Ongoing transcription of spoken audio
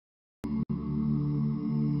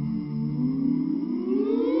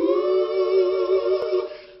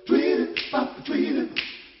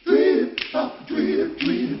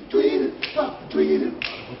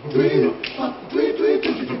Alright,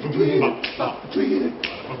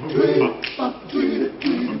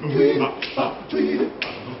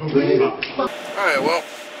 well,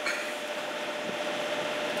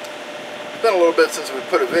 it's been a little bit since we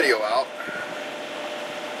put a video out.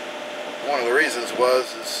 One of the reasons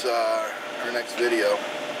was our next video.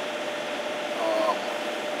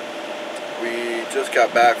 We just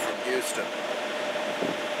got back from Houston.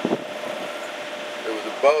 There was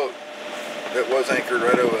a boat that was anchored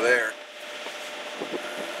right over there.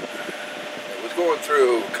 It was going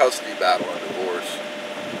through custody battle and divorce.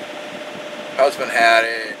 Husband had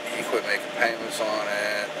it, he quit making payments on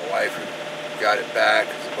it, the wife got it back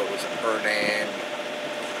because the boat was in her name.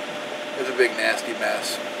 It was a big nasty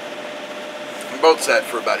mess. We both sat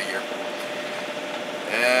for about a year.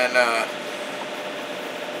 And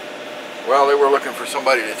well, they were looking for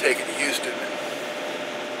somebody to take it to Houston, and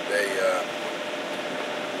they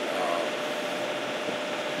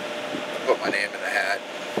put my name in the hat.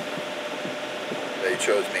 They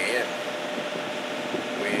chose me, and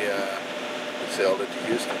we sailed it to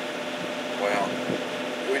Houston. Well,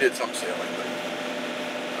 we did some sailing, but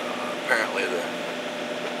apparently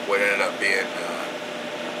what ended up being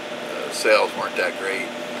the sails weren't that great.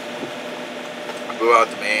 I blew out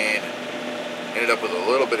the main, ended up with a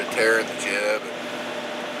little bit of tear in the jib,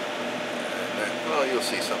 and then, well, you'll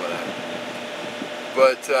see some of that.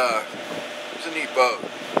 But it was a neat boat.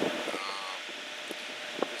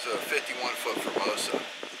 It was a 51-foot Formosa,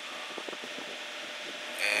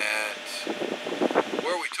 and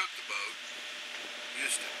where we took the boat,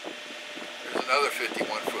 Houston, there's another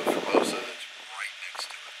 51-foot Formosa that's right next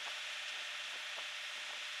to it.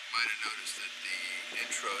 You might have noticed that the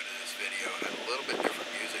intro to this video had a little bit different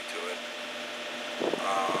music to it.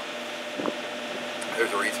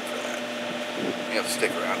 There's a reason for that. You have to stick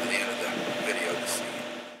around to the end of the video to see.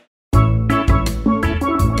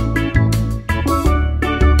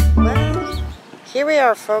 Well, here we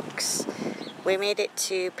are, folks. We made it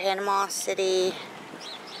to Panama City,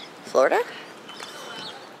 Florida.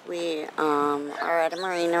 We are at a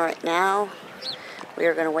marina right now. We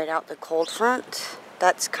are going to wait out the cold front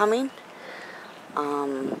that's coming.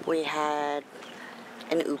 We had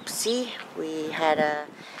an oopsie. We had a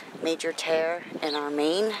major tear in our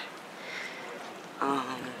main. You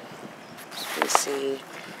can see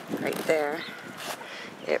right there,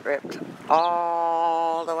 it ripped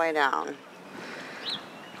all the way down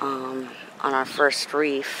on our first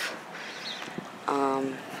reef.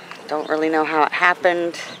 Don't really know how it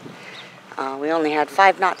happened. We only had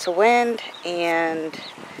 5 knots of wind, and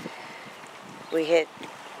we hit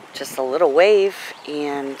just a little wave,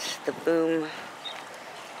 and the boom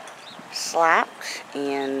slapped,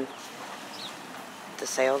 and the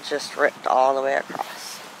sail just ripped all the way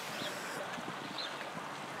across.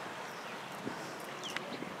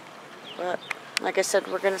 But like I said,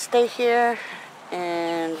 we're going to stay here,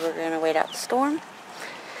 and we're going to wait out the storm,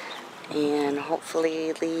 and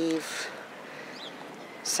hopefully leave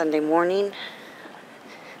Sunday morning.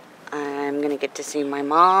 I'm going to get to see my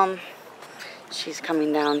mom. She's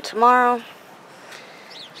coming down tomorrow.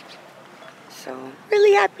 So,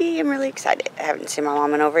 really happy. I'm really excited. I haven't seen my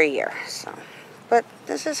mom in over a year. So, but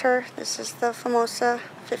this is her. This is the Formosa,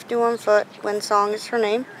 51-foot. Windsong is her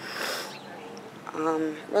name.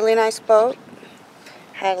 Really nice boat.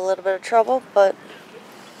 Had a little bit of trouble, but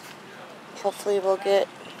hopefully we'll get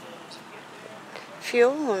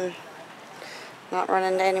fuel and not run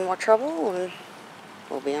into any more trouble, and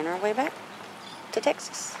we'll be on our way back to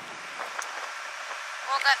Texas.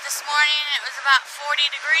 Woke up this morning, it was about 40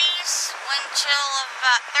 degrees, wind chill of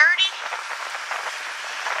about 30.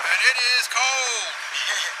 And it is cold.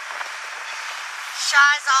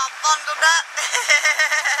 Shy's all bundled up.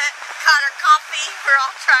 Got her coffee, we're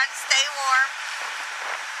all trying to stay warm.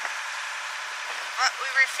 But we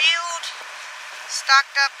refueled,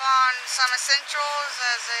 stocked up on some essentials,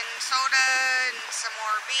 as in soda and some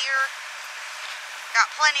more beer. Got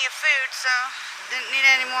plenty of food, so didn't need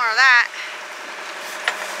any more of that.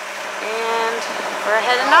 And we're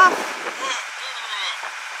heading off. That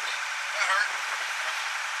hurt.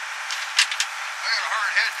 I got a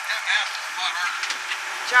hard head. That mask is a lot harder.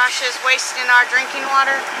 Josh is wasting our drinking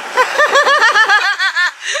water.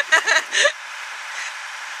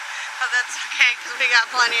 Oh, that's okay, because we got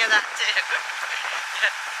plenty of that too.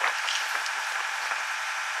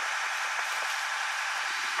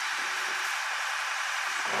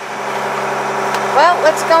 Well,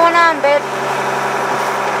 what's going on, babe?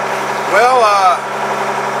 Well,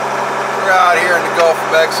 we're out here in the Gulf of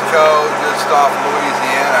Mexico, just off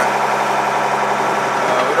Louisiana.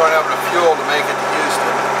 We don't have enough fuel to make it to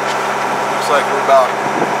Houston. Looks like we're about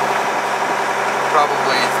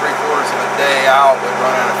probably 3/4 of a day out, we'd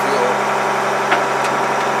run out of fuel.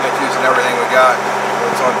 That's using everything we got.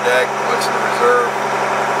 What's on deck, what's in reserve.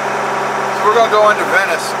 So we're gonna go into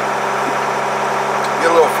Venice,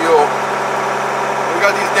 get a little fuel. We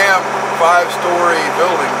got these damn 5-story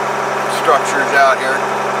building structures out here.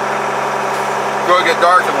 It's gonna get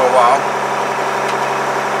dark in a little while.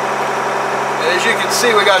 And as you can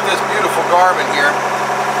see, we got this beautiful Garmin here.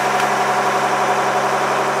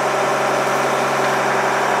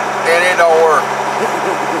 And it don't work.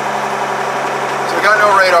 So we got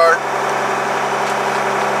no radar.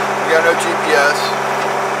 We got no GPS.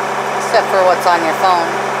 Except for what's on your phone.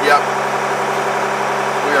 Yep.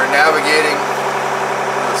 We are navigating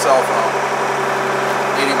with a cell phone.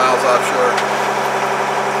 80 miles offshore.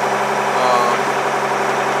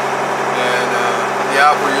 The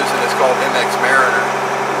app we're using is called MX Mariner.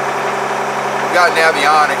 We've got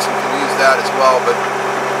Navionics and can use that as well, but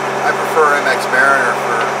I prefer MX Mariner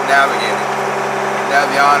for navigating.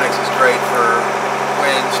 Navionics is great for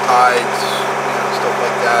winds, tides, stuff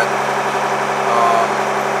like that.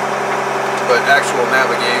 But actual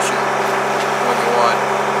navigation, when you want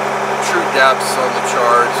true depths on the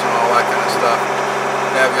charts and all that kind of stuff,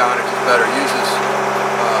 Navionics is better. Uses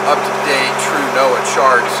up-to-date, true NOAA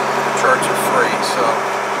charts, and the charts are free, so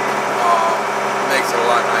it makes it a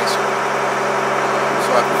lot nicer. So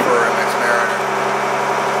I prefer MX Mariner.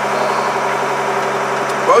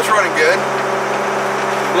 Boat's running good.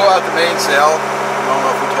 Blew out the mainsail. I don't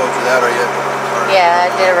know if we told you that or yet. Yeah,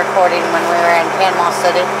 I did a recording when we were in Panama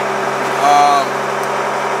City.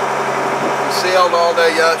 We sailed all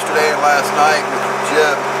day yesterday and last night with the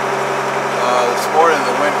jib. This morning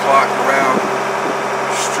the wind clocked around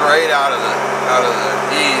straight out of the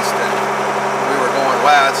east, and we were going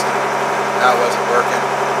west, and that wasn't working.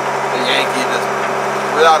 The Yankee just,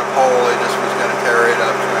 without a pole, it just was going to tear it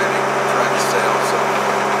up trying to sail. So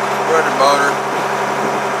we're under motor.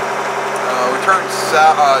 We turned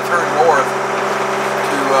north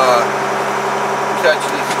to catch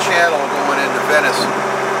this channel going into Venice.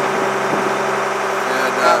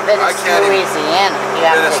 And Venice, I can't Louisiana.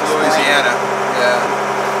 Venice, Louisiana. Yeah,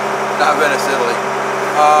 not Venice, Italy.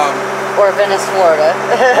 Or Venice, Florida.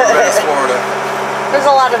 Venice, Florida. There's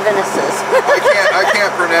a lot of Venices. I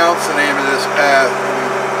can't pronounce the name of this path.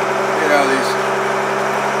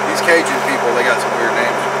 These Cajun people, they got some weird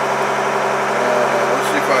names. Let's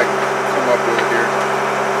see if I can come up with it here.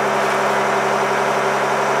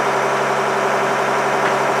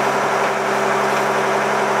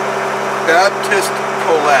 Baptiste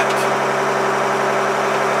Colette.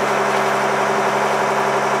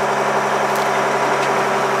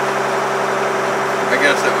 I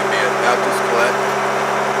guess that would be it. Baptiste Colette.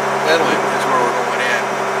 Italy is where we're going in.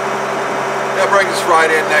 That brings us right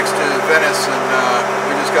in next to Venice, and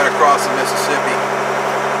we just got to cross the Mississippi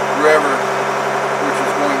River, which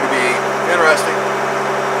is going to be interesting.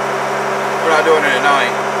 We're not doing it at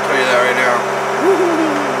night, I'll tell you that right now.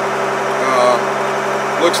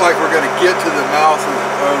 Looks like we're going to get to the mouth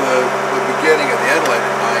of the beginning of the inlet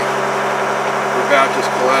at night for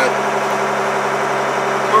Baptiste Colette.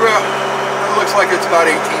 It looks like it's about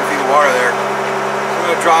 18 feet of water there.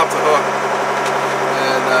 We're going to drop the hook,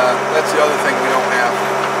 and that's the other thing we don't have.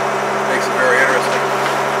 Makes it very interesting.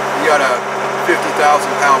 You got a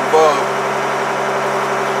 50,000-pound boat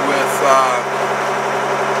with,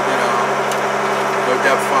 no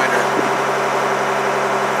depth finder,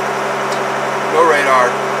 no radar,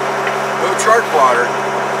 no chart plotter,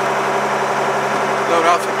 no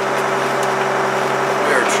nothing.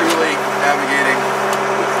 We are truly navigating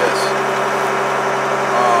with this.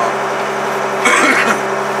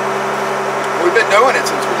 We've been doing it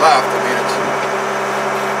since we left. I mean, it's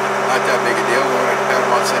not that big a deal. We went to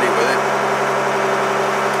Panama City with it,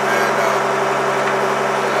 and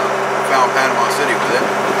found Panama City with it.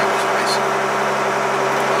 That was nice.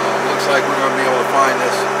 Looks like we're going to be able to find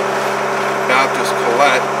this Baptiste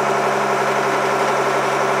Colette.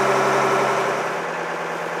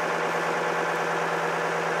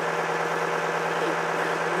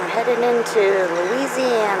 We're headed into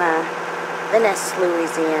Louisiana, Venice,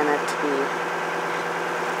 Louisiana to be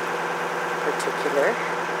particular.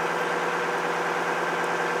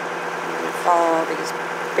 I'm going to follow all these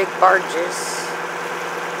big barges.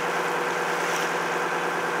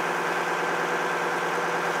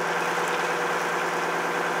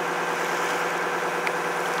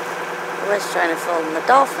 I was trying to film the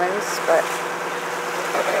dolphins, but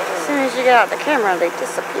as soon as you get out the camera, they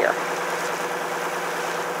disappear.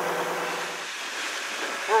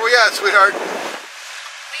 Where we at, sweetheart? We are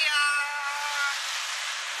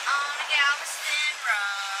on a Galveston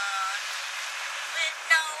run with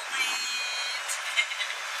no wind.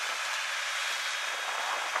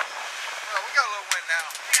 got a little wind now.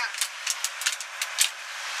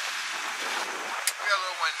 We got a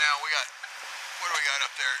little wind now. We got, what do we got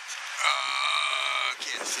up there?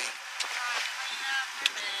 Can't see.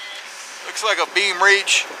 Looks like a beam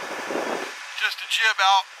reach. Just a jib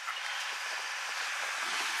out.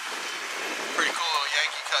 Pretty cool little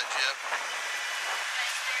Yankee cut jib.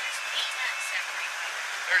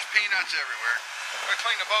 There's peanuts everywhere. I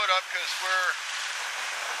clean the boat up because we're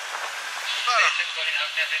about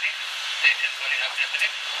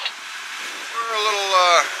we're a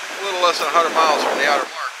little less than 100 miles from the outer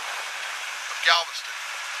mark of Galveston.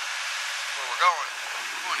 That's where we're going.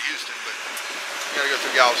 We're going to Houston, but we gotta go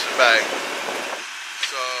through Galveston Bay.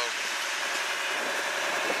 So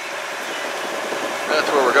that's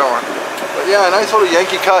where we're going. But yeah, a nice little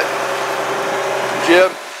Yankee cut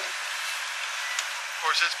jib. Of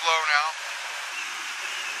course, it's blown out.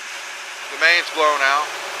 The main's blown out.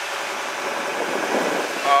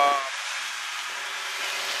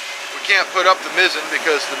 We can't put up the mizzen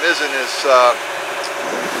because the mizzen is the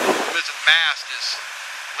mizzen mast is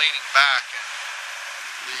leaning back, and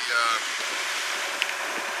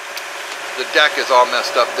the deck is all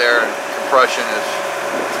messed up there, and compression is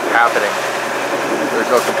happening.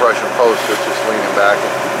 There's no compression post, so it's just leaning back.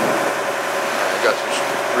 And got some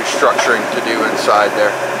restructuring to do inside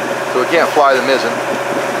there, so we can't fly the mizzen.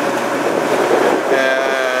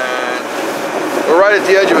 And we're right at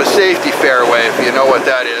the edge of a safety fairway, if you know what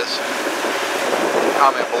that is.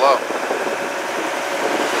 Comment below.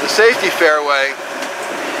 The safety fairway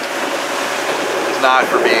is not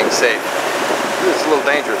for being safe. It's a little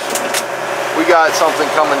dangerous. We got something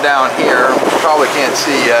coming down here, which you probably can't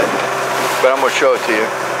see yet, but I'm going to show it to you.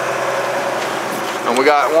 And we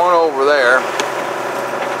got one over there.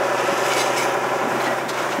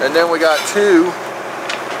 And then we got two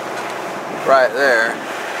right there.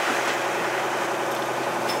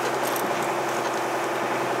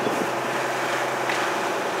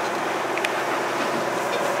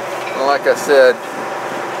 Well, like I said,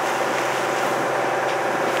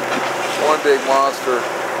 one big monster.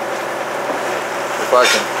 If I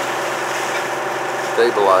can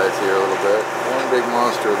stabilize here a little bit. One big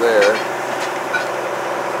monster there.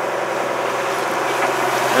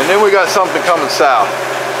 And then we got something coming south.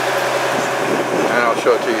 And I'll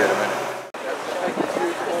show it to you in a minute.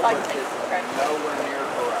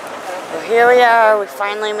 Well, here we are. We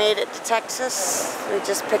finally made it to Texas. We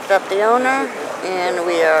just picked up the owner, and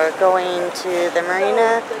we are going to the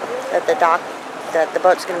marina that the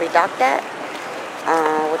boat's going to be docked at,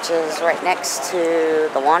 which is right next to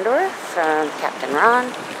the Wanderer from Captain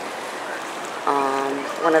Ron.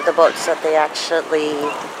 One of the boats that they actually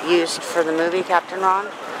used for the movie Captain Ron.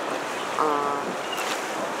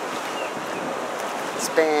 It's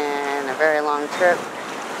been a very long trip.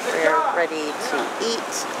 We're ready to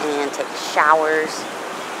eat and take showers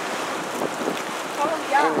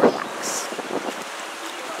and relax.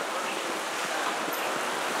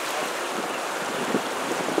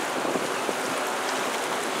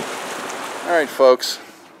 Alright folks,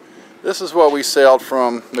 this is what we sailed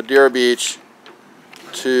from Madeira Beach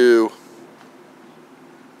to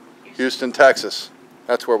Houston, Texas.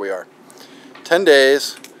 That's where we are. 10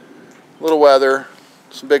 days, little weather,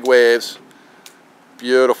 some big waves,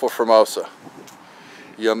 beautiful Formosa.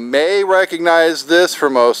 You may recognize this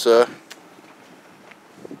Formosa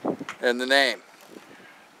and the name.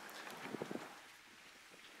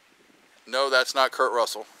 No, that's not Kurt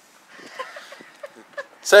Russell.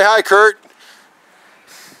 Say hi, Kurt.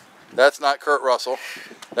 That's not Kurt Russell.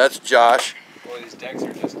 That's Josh. Well, these decks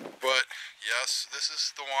are just... But yes, this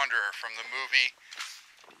is the Wanderer from the movie.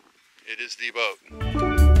 It is the boat.